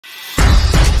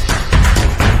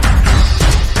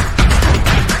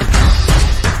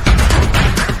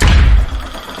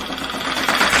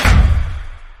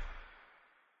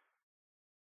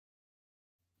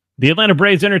The Atlanta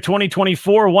Braves enter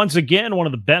 2024 once again, one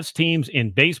of the best teams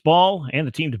in baseball and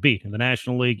the team to beat in the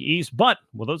National League East. But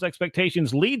will those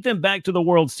expectations lead them back to the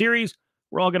World Series?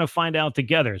 We're all going to find out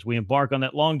together as we embark on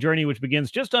that long journey, which begins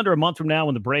just under a month from now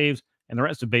when the Braves and the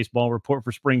rest of baseball report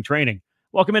for spring training.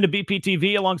 Welcome into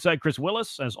BPTV alongside Chris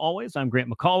Willis. As always, I'm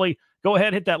Grant McCauley. Go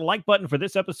ahead, hit that like button for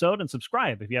this episode and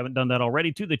subscribe if you haven't done that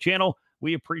already to the channel.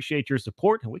 We appreciate your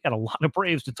support, and we got a lot of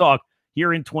Braves to talk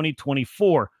here in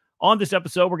 2024. On this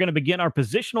episode, we're going to begin our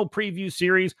positional preview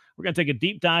series. We're going to take a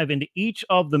deep dive into each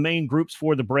of the main groups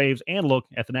for the Braves and look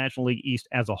at the National League East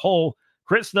as a whole.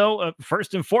 Chris, though,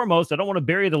 first and foremost, I don't want to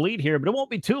bury the lead here, but it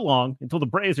won't be too long until the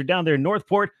Braves are down there in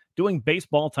Northport doing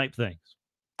baseball-type things.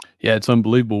 Yeah, it's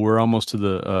unbelievable. We're almost to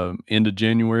the end of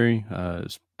January.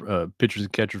 Pitchers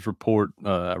and catchers report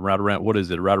right around,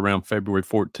 right around February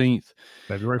 14th.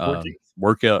 February 14th.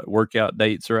 Workout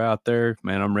dates are out there.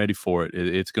 Man, I'm ready for it.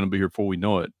 It's going to be here before we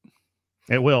know it.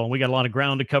 It will. We got a lot of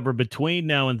ground to cover between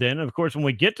now and then. And of course, when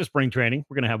we get to spring training,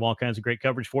 we're going to have all kinds of great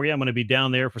coverage for you. I'm going to be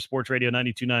down there for Sports Radio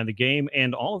 92.9 The Game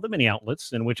and all of the many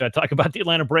outlets in which I talk about the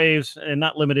Atlanta Braves, and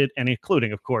not limited and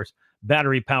including, of course,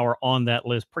 battery power on that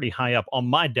list, pretty high up on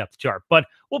my depth chart. But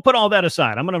we'll put all that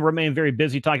aside. I'm going to remain very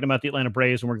busy talking about the Atlanta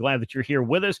Braves, and we're glad that you're here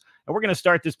with us. And we're going to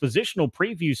start this positional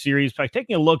preview series by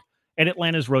taking a look at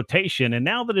Atlanta's rotation. And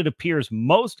now that it appears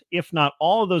most, if not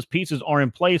all of those pieces are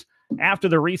in place after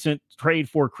the recent trade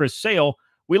for Chris Sale,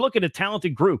 we look at a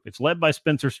talented group. It's led by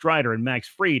Spencer Strider and Max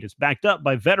Fried. It's backed up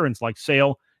by veterans like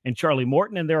Sale and Charlie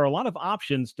Morton. And there are a lot of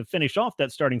options to finish off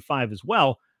that starting five as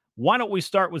well. Why don't we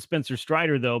start with Spencer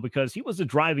Strider, though, because he was the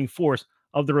driving force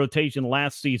of the rotation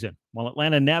last season. While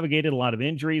Atlanta navigated a lot of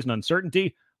injuries and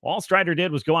uncertainty, all Strider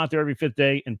did was go out there every fifth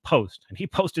day and post. And he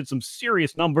posted some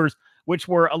serious numbers, which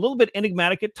were a little bit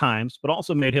enigmatic at times, but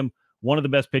also made him one of the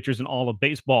best pitchers in all of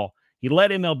baseball. He led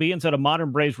MLB and set a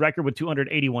modern Braves record with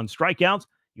 281 strikeouts.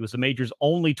 He was the major's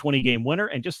only 20-game winner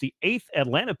and just the 8th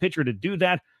Atlanta pitcher to do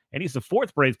that. And he's the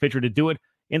 4th Braves pitcher to do it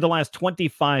in the last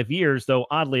 25 years, though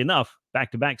oddly enough,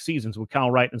 back-to-back seasons with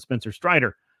Kyle Wright and Spencer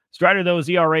Strider. Strider, though, is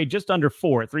ERA just under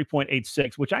 4 at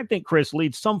 3.86, which I think, Chris,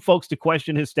 leads some folks to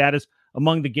question his status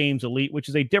among the game's elite, which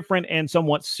is a different and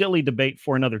somewhat silly debate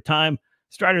for another time.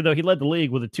 Strider, though, he led the league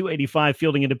with a 285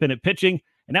 fielding independent pitching,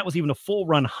 and that was even a full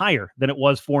run higher than it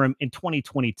was for him in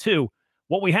 2022.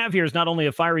 What we have here is not only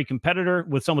a fiery competitor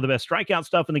with some of the best strikeout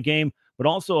stuff in the game, but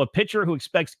also a pitcher who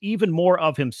expects even more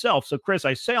of himself. So, Chris,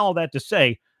 I say all that to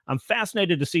say I'm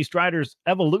fascinated to see Strider's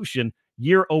evolution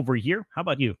year over year. How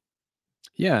about you?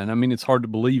 Yeah, and I mean, it's hard to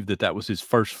believe that that was his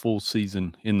first full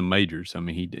season in the majors. I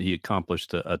mean, he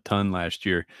accomplished a ton last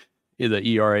year. The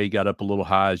ERA got up a little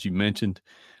high, as you mentioned.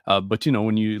 But, you know,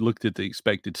 when you looked at the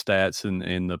expected stats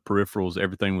and the peripherals,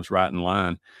 everything was right in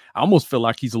line. I almost feel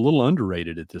like he's a little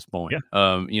underrated at this point.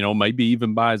 Yeah. You know, maybe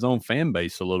even by his own fan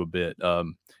base a little bit.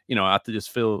 You know, I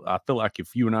feel like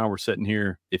if you and I were sitting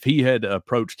here, if he had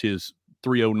approached his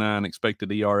 309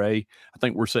 expected ERA, I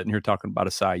think we're sitting here talking about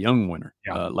a Cy Young winner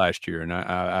last year. And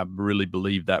I really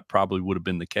believe that probably would have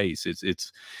been the case. It's,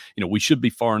 you know, we should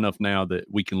be far enough now that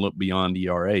we can look beyond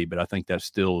ERA, but I think that's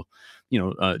still, you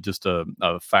know, just a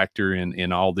factor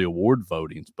in all the award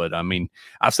votings. But I mean,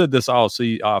 I've said this all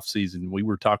off season. We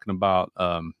were talking about,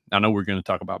 I know we're going to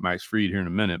talk about Max Fried here in a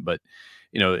minute, but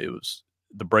you know, it was,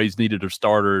 the Braves needed a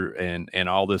starter and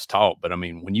all this talk. But I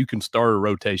mean, when you can start a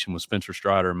rotation with Spencer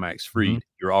Strider and Max Fried,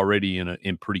 you're already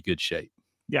in pretty good shape.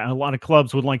 Yeah, a lot of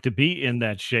clubs would like to be in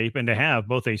that shape and to have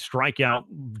both a strikeout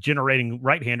generating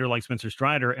right-hander like Spencer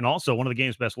Strider and also one of the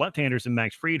game's best left-handers in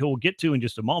Max Fried, who we'll get to in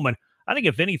just a moment. I think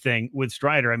if anything with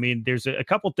Strider, I mean, there's a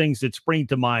couple things that spring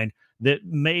to mind that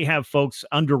may have folks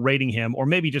underrating him or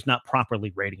maybe just not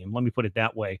properly rating him. Let me put it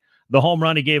that way. The home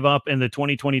run he gave up in the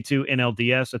 2022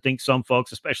 NLDS, I think some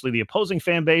folks, especially the opposing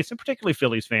fan base and particularly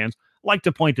Phillies fans, like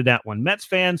to point to that one. Mets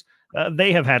fans,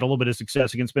 they have had a little bit of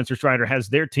success against Spencer Strider, has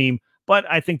their team, but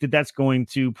I think that that's going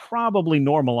to probably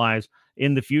normalize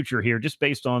in the future here, just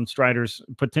based on Strider's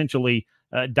potentially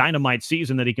dynamite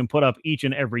season that he can put up each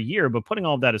and every year. But putting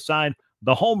all of that aside,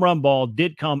 the home run ball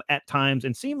did come at times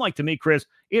and seemed like to me, Chris,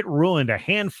 it ruined a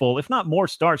handful, if not more,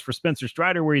 starts for Spencer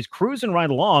Strider, where he's cruising right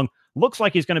along. Looks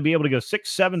like he's going to be able to go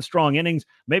 6-7 strong innings,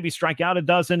 maybe strike out a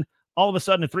dozen. All of a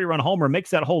sudden, a 3-run homer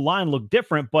makes that whole line look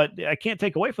different. But I can't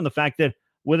take away from the fact that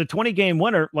with a 20-game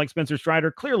winner like Spencer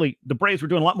Strider, clearly the Braves were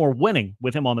doing a lot more winning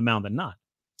with him on the mound than not.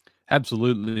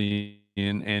 Absolutely.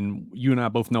 And you and I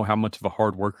both know how much of a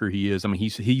hard worker he is. I mean,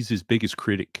 he's his biggest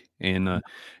critic, and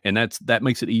that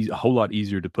makes it a whole lot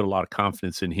easier to put a lot of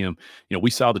confidence in him. You know,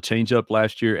 we saw the changeup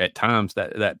last year. At times,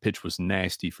 that pitch was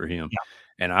nasty for him,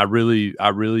 And I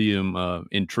really am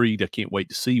intrigued. I can't wait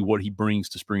to see what he brings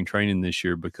to spring training this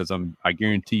year, because I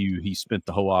guarantee you he spent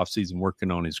the whole offseason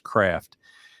working on his craft.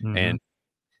 Mhm. And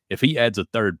if he adds a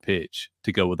third pitch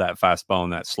to go with that fastball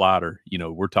and that slider,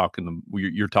 you're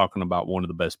talking about one of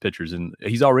the best pitchers, and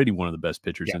he's already one of the best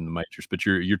pitchers Yeah. in the majors. But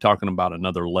you're talking about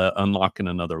unlocking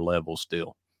another level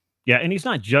still. Yeah, and he's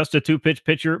not just a two-pitch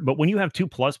pitcher, but when you have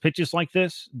 2+ pitches like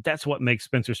this, that's what makes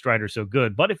Spencer Strider so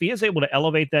good. But if he is able to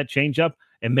elevate that changeup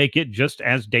and make it just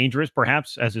as dangerous,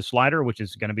 perhaps, as his slider, which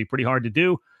is going to be pretty hard to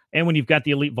do, and when you've got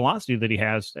the elite velocity that he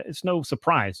has, it's no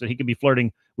surprise that he could be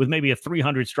flirting with maybe a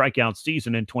 300 strikeout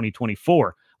season in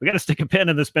 2024. We got to stick a pin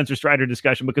in the Spencer Strider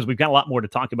discussion because we've got a lot more to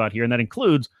talk about here, and that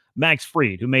includes Max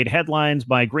Fried, who made headlines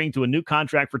by agreeing to a new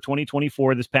contract for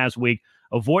 2024 this past week,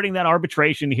 avoiding that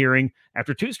arbitration hearing.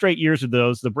 After 2 straight years of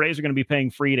those, the Braves are going to be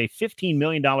paying Fried a $15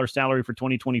 million salary for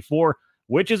 2024,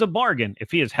 which is a bargain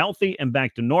if he is healthy and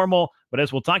back to normal. But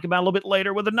as we'll talk about a little bit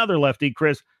later with another lefty,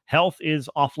 Chris, health is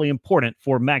awfully important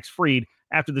for Max Fried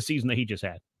after the season that he just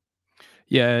had.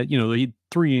 Yeah, he had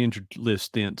 3 injured list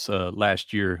stints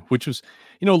last year, which was,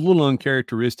 a little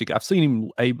uncharacteristic. I've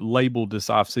seen him labeled this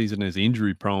offseason as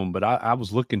injury prone, but I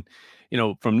was looking,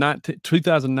 from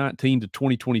 2019 to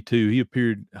 2022, he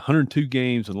appeared 102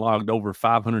 games and logged over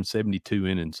 572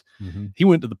 innings. Mm-hmm. He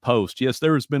went to the post. Yes,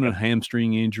 there has been a Yep.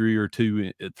 hamstring injury or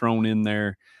two thrown in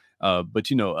there.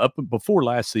 But up before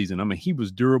last season, I mean, he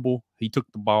was durable. He took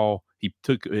the ball. He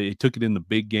took it in the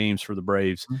big games for the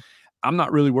Braves. I'm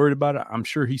not really worried about it. I'm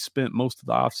sure he spent most of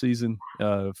the offseason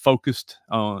focused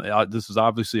on this is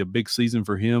obviously a big season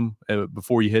for him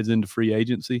before he heads into free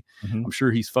agency. Mm-hmm. I'm sure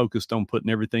he's focused on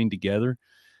putting everything together.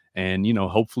 And,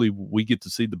 hopefully we get to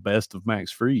see the best of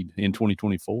Max Fried in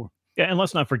 2024. Yeah, and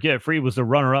let's not forget, Fried was the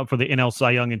runner-up for the NL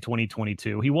Cy Young in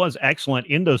 2022. He was excellent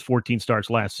in those 14 starts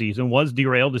last season, was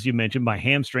derailed, as you mentioned, by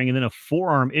hamstring and then a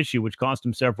forearm issue, which cost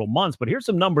him several months. But here's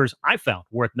some numbers I found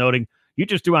worth noting. You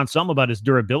just threw out some about his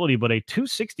durability, but a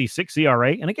 2.66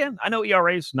 ERA. And again, I know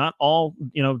ERA is not all,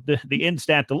 the end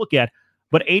stat to look at,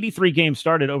 but 83 games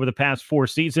started over the past 4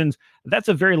 seasons. That's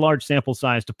a very large sample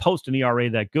size to post an ERA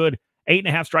that good.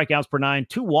 8.5 strikeouts per 9,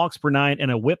 2 walks per 9,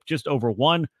 and a whip just over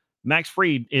 1. Max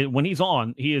Fried, when he's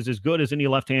on, he is as good as any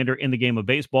left-hander in the game of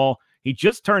baseball. He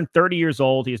just turned 30 years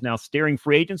old. He is now staring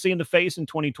free agency in the face in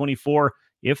 2024.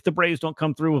 If the Braves don't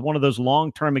come through with one of those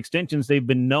long-term extensions they've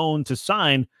been known to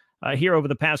sign here over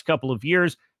the past couple of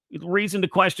years, reason to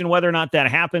question whether or not that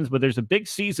happens, but there's a big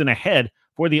season ahead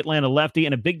for the Atlanta lefty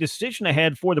and a big decision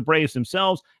ahead for the Braves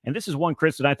themselves. And this is one,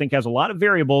 Chris, that I think has a lot of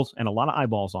variables and a lot of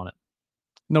eyeballs on it.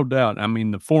 No doubt. I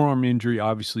mean, the forearm injury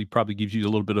obviously probably gives you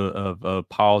a little bit of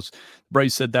pause.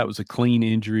 Brace said that was a clean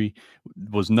injury,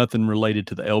 was nothing related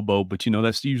to the elbow, but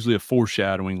that's usually a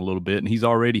foreshadowing a little bit. And he's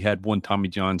already had one Tommy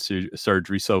John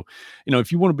surgery, so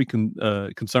if you want to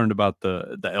be concerned about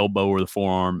the elbow or the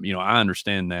forearm, I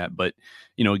understand that. But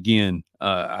again,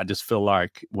 I just feel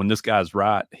like when this guy's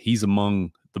right, he's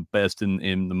among the best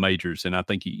in the majors, and I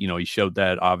think he showed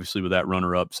that obviously with that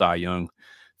runner-up Cy Young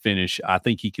finish. I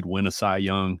think he could win a Cy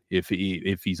Young if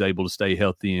he's able to stay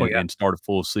healthy and start a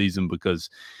full season, because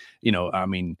I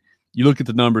mean, you look at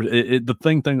the numbers.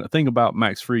 The thing about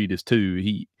Max Fried is too,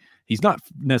 he's not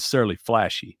necessarily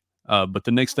flashy, but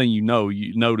the next thing you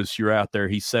notice you're out there,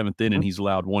 he's 7th inning, he's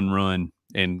allowed 1 run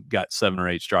and got 7 or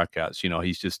 8 strikeouts.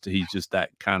 He's just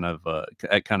that kind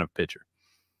of pitcher.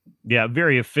 Yeah,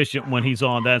 very efficient when he's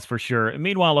on, that's for sure. And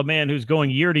meanwhile, a man who's going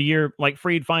year to year, like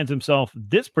Fried finds himself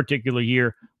this particular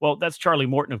year, well, that's Charlie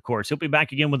Morton, of course. He'll be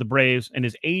back again with the Braves in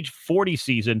his age 40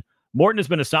 season. Morton has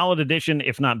been a solid addition,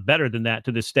 if not better than that,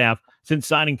 to this staff since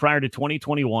signing prior to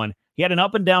 2021. He had an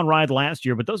up-and-down ride last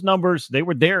year, but those numbers, they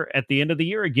were there at the end of the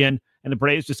year again, and the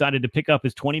Braves decided to pick up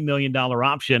his $20 million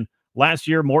option. Last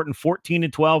year, Morton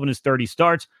 14-12 in his 30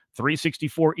 starts,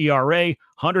 3.64 ERA,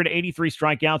 183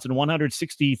 strikeouts, and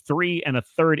 163 and a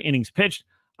third innings pitched.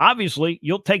 Obviously,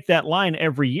 you'll take that line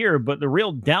every year, but the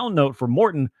real down note for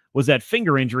Morton was that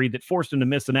finger injury that forced him to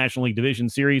miss the National League Division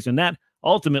Series, and that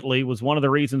ultimately was one of the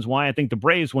reasons why I think the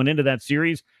Braves went into that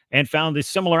series and found a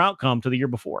similar outcome to the year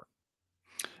before.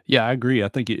 Yeah, I agree. I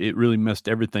think it really messed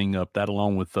everything up, that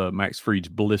along with Max Fried's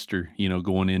blister,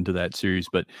 going into that series.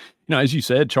 But, as you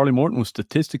said, Charlie Morton was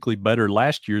statistically better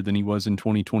last year than he was in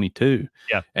 2022.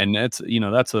 Yeah. And that's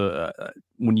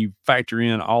when you factor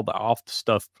in all the off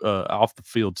the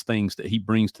fields things that he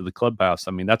brings to the clubhouse,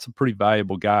 I mean, that's a pretty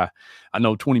valuable guy. I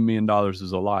know $20 million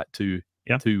is a lot to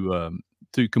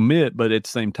commit, but at the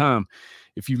same time,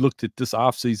 if you looked at this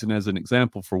offseason as an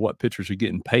example for what pitchers are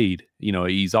getting paid,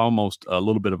 he's almost a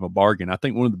little bit of a bargain. I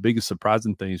think one of the biggest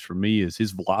surprising things for me is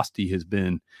his velocity has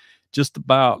been just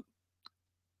about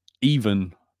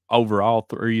even over all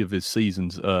 3 of his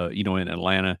seasons, in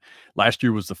Atlanta. Last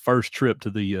year was the first trip to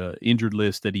the injured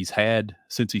list that he's had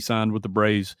since he signed with the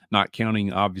Braves, not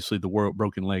counting obviously the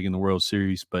broken leg in the World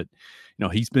Series. But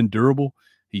he's been durable.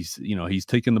 He's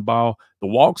taking the ball. The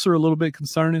walks are a little bit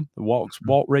concerning. The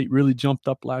walk rate really jumped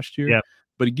up last year. Yeah.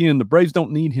 But again, the Braves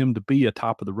don't need him to be a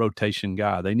top of the rotation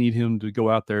guy. They need him to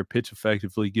go out there, pitch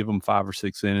effectively, give them 5 or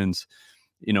 6 innings,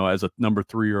 as a number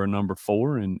 3 or a number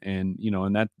 4, and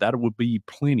that would be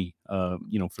plenty,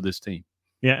 for this team.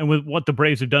 Yeah, and with what the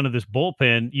Braves have done to this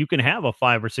bullpen, you can have a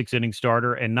 5 or 6 inning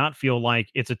starter and not feel like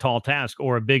it's a tall task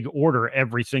or a big order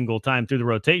every single time through the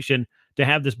rotation to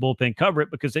have this bullpen cover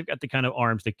it, because they've got the kind of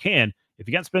arms that can. If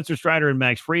you got Spencer Strider and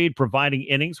Max Fried providing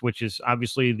innings, which is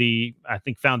obviously the, I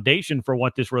think, foundation for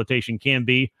what this rotation can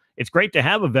be, it's great to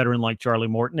have a veteran like Charlie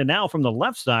Morton. And now from the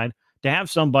left side, to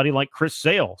have somebody like Chris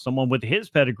Sale, someone with his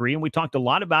pedigree, and we talked a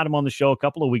lot about him on the show a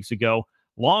couple of weeks ago.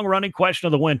 Long-running question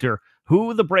of the winter,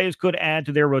 who the Braves could add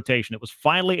to their rotation. It was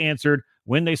finally answered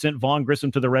when they sent Vaughn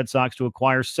Grissom to the Red Sox to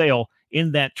acquire Sale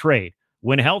in that trade.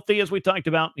 When healthy, as we talked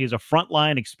about, he's a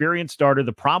frontline experienced starter.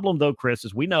 The problem, though, Chris,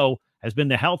 as we know, has been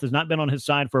the health has not been on his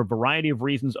side for a variety of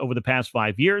reasons over the past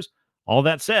 5 years. All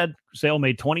that said, Sale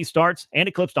made 20 starts and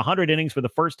eclipsed 100 innings for the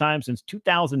first time since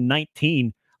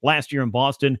 2019 last year in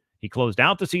Boston. He closed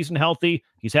out the season healthy.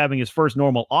 He's having his first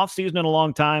normal offseason in a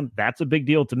long time. That's a big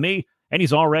deal to me. And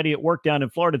he's already at work down in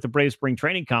Florida at the Braves spring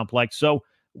training complex. So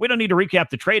we don't need to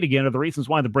recap the trade again or the reasons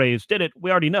why the Braves did it.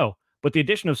 We already know. But the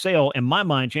addition of Sale, in my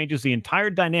mind, changes the entire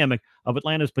dynamic of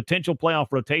Atlanta's potential playoff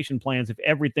rotation plans if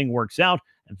everything works out.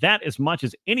 And that, as much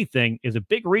as anything, is a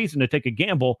big reason to take a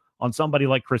gamble on somebody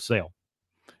like Chris Sale.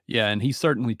 Yeah, and he's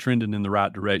certainly trending in the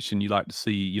right direction. You like to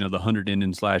see, the 100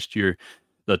 innings last year.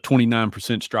 The 29%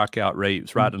 strikeout rate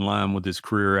was right in line with his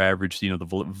career average. The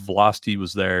velocity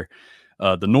was there.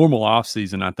 The normal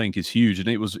offseason, I think, is huge. And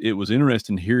it was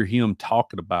interesting to hear him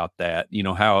talking about that,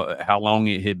 how long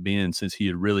it had been since he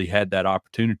had really had that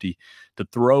opportunity to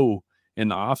throw in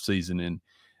the offseason. And,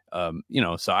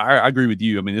 so I agree with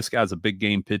you. I mean, this guy's a big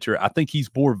game pitcher. I think he's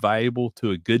more valuable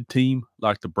to a good team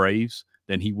like the Braves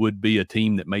than he would be a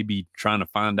team that may be trying to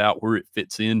find out where it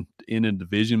fits in a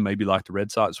division, maybe like the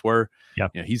Red Sox were. Yeah.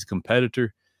 He's a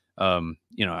competitor. I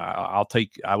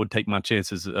would take my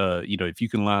chances. If you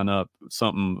can line up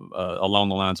something along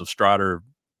the lines of Strider,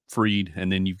 Fried, and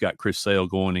then you've got Chris Sale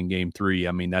going in game 3.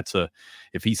 I mean,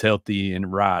 if he's healthy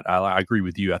and right, I agree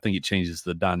with you. I think it changes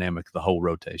the dynamic of the whole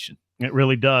rotation. It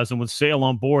really does. And with Sale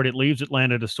on board, it leaves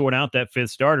Atlanta to sort out that 5th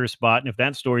starter spot. And if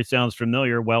that story sounds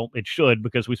familiar, well, it should,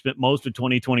 because we spent most of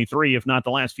 2023, if not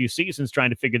the last few seasons, trying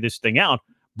to figure this thing out.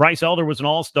 Bryce Elder was an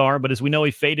all-star, but as we know,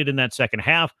 he faded in that second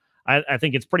half. I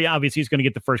think it's pretty obvious he's going to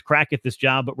get the first crack at this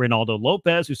job. But Reynaldo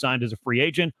Lopez, who signed as a free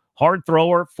agent, hard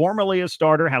thrower, formerly a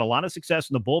starter, had a lot of success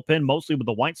in the bullpen, mostly with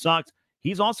the White Sox.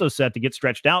 He's also set to get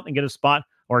stretched out and get a spot,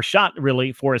 or a shot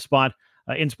really, for a spot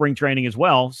in spring training as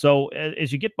well. So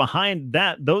as you get behind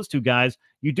those two guys,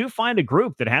 you do find a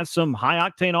group that has some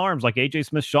high-octane arms like A.J.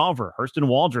 Smith-Shawver, Hurston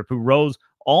Waldrop, who rose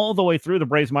all the way through the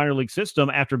Braves minor league system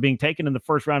after being taken in the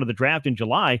first round of the draft in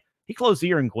July. He closed the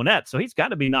year in Gwinnett, so he's got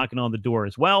to be knocking on the door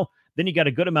as well. Then you got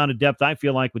a good amount of depth, I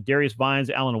feel like, with Darius Vines,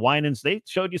 Alan Winans. They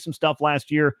showed you some stuff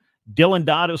last year. Dylan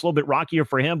Dodd, it was a little bit rockier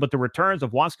for him, but the returns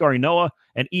of Huascar Ynoa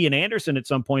and Ian Anderson at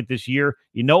some point this year,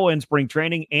 Ynoa in spring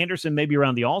training, Anderson maybe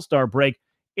around the All-Star break,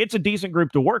 it's a decent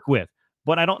group to work with.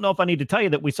 But I don't know if I need to tell you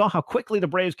that we saw how quickly the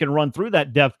Braves can run through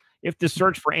that depth if the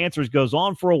search for answers goes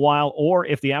on for a while, or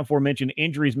if the aforementioned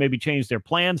injuries maybe change their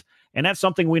plans. And that's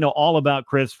something we know all about,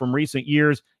 Chris, from recent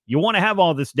years. You want to have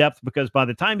all this depth because by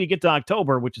the time you get to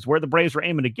October, which is where the Braves are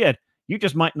aiming to get, you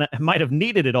just might have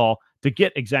needed it all to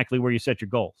get exactly where you set your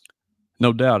goals.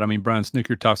 No doubt. I mean, Brian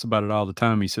Snicker talks about it all the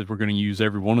time. He says we're going to use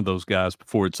every one of those guys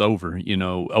before it's over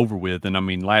with. And I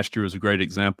mean, last year was a great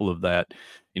example of that.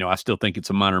 I still think it's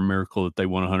a minor miracle that they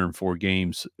won 104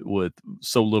 games with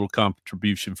so little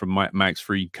contribution from Max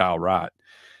Fried, Kyle Wright.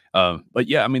 But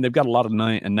yeah, I mean, they've got a lot of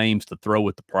names to throw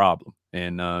at the problem.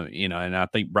 And, and I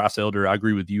think Bryce Elder, I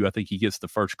agree with you. I think he gets the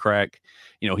first crack.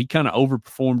 He kind of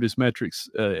overperformed his metrics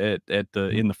in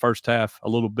the first half a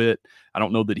little bit. I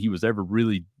don't know that he was ever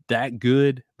really that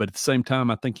good, but at the same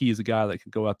time, I think he is a guy that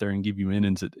could go out there and give you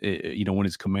innings when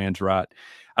his command's right.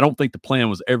 I don't think the plan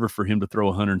was ever for him to throw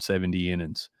 170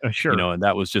 innings, sure. And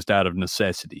that was just out of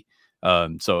necessity.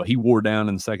 So he wore down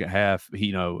in the second half.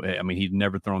 He'd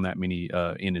never thrown that many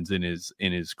innings in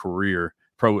his career,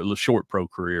 short pro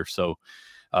career. So,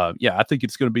 I think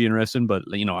it's going to be interesting. But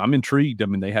I'm intrigued. I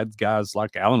mean, they had guys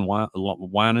like Alan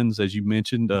Winans, as you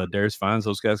mentioned, Darius Vines.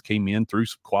 Those guys came in through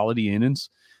some quality innings.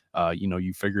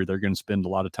 You figure they're going to spend a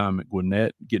lot of time at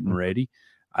Gwinnett getting ready.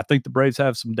 I think the Braves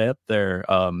have some depth there,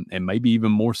 and maybe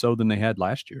even more so than they had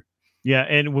last year. Yeah,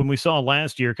 and when we saw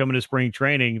last year coming to spring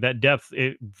training, that depth,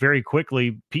 very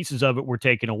quickly, pieces of it were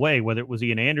taken away, whether it was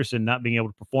Ian Anderson not being able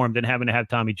to perform, then having to have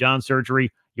Tommy John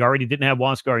surgery. You already didn't have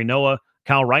Huascar Ynoa.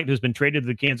 Kyle Wright, who's been traded to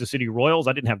the Kansas City Royals.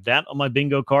 I didn't have that on my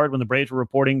bingo card when the Braves were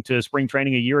reporting to spring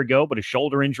training a year ago, but a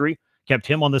shoulder injury kept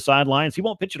him on the sidelines. He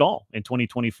won't pitch at all in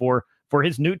 2024 for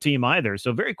his new team either.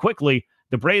 So very quickly,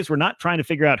 the Braves were not trying to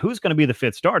figure out who's going to be the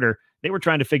fifth starter. They were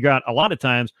trying to figure out a lot of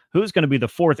times who's going to be the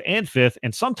fourth and fifth,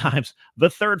 and sometimes the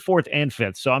third, fourth, and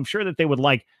fifth. So I'm sure that they would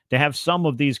like to have some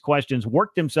of these questions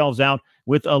work themselves out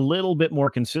with a little bit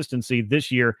more consistency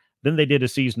this year than they did a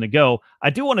season ago.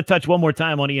 I do want to touch one more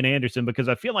time on Ian Anderson because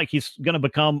I feel like he's going to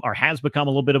become, or has become,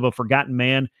 a little bit of a forgotten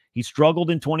man. He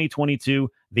struggled in 2022.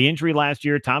 The injury last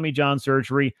year, Tommy John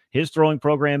surgery. His throwing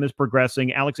program is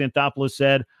progressing. Alex Anthopoulos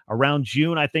said around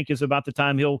June, I think, is about the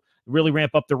time he'll really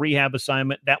ramp up the rehab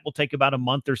assignment. That will take about a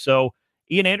month or so.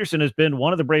 Ian Anderson has been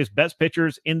one of the Braves' best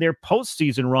pitchers in their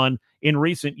postseason run in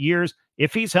recent years.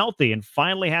 If he's healthy and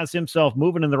finally has himself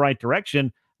moving in the right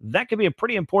direction, that could be a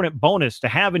pretty important bonus to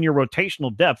have in your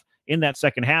rotational depth in that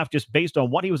second half, just based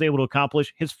on what he was able to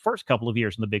accomplish his first couple of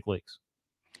years in the big leagues.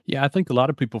 Yeah, I think a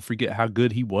lot of people forget how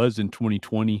good he was in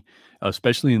 2020,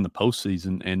 especially in the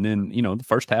postseason. And then, the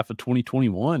first half of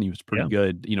 2021, he was pretty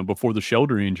good, before the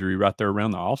shoulder injury right there around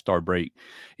the All-Star break,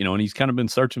 and he's kind of been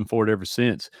searching for it ever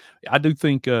since. I do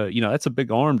think, that's a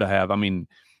big arm to have. I mean,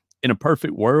 in a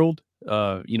perfect world,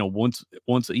 once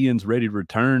Ian's ready to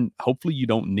return, hopefully you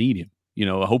don't need him.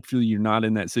 Hopefully you're not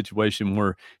in that situation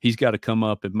where he's got to come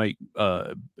up and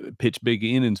pitch big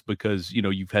innings because,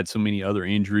 you've had so many other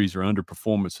injuries or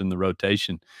underperformance in the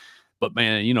rotation. But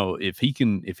man, if he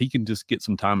can just get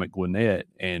some time at Gwinnett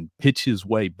and pitch his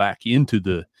way back into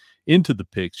the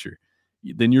picture,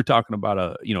 then you're talking about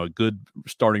a good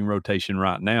starting rotation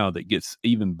right now that gets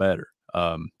even better.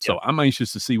 So I'm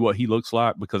anxious to see what he looks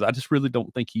like because I just really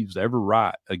don't think he's ever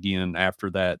right again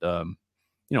after that,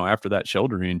 after that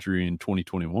shoulder injury in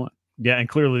 2021. Yeah, and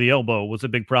clearly the elbow was a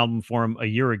big problem for him a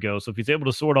year ago. So if he's able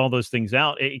to sort all those things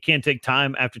out, it can take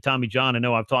time after Tommy John. I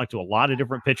know I've talked to a lot of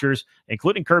different pitchers,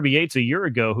 including Kirby Yates a year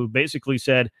ago, who basically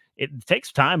said it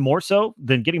takes time more so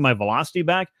than getting my velocity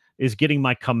back is getting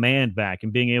my command back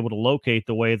and being able to locate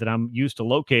the way that I'm used to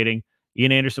locating.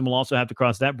 Ian Anderson will also have to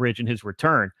cross that bridge in his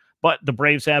return. But the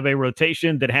Braves have a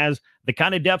rotation that has the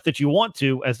kind of depth that you want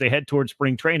to as they head towards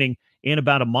spring training in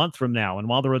about a month from now. And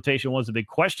while the rotation was a big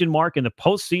question mark in the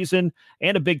postseason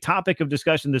and a big topic of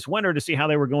discussion this winter to see how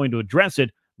they were going to address it,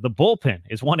 the bullpen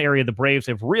is one area the Braves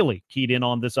have really keyed in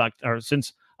on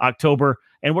since October.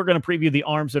 And we're going to preview the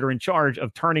arms that are in charge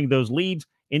of turning those leads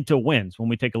into wins when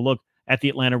we take a look at the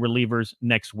Atlanta relievers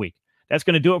next week. That's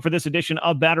going to do it for this edition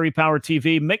of Battery Power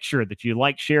TV. Make sure that you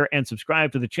like, share, and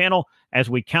subscribe to the channel as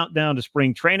we count down to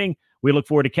spring training. We look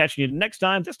forward to catching you next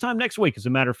time, this time next week, as a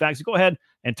matter of fact. So go ahead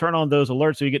and turn on those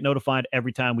alerts so you get notified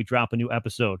every time we drop a new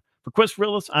episode. For Chris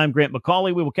Frillis, I'm Grant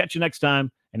McCauley. We will catch you next time.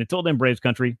 And until then, Braves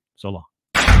country, so long.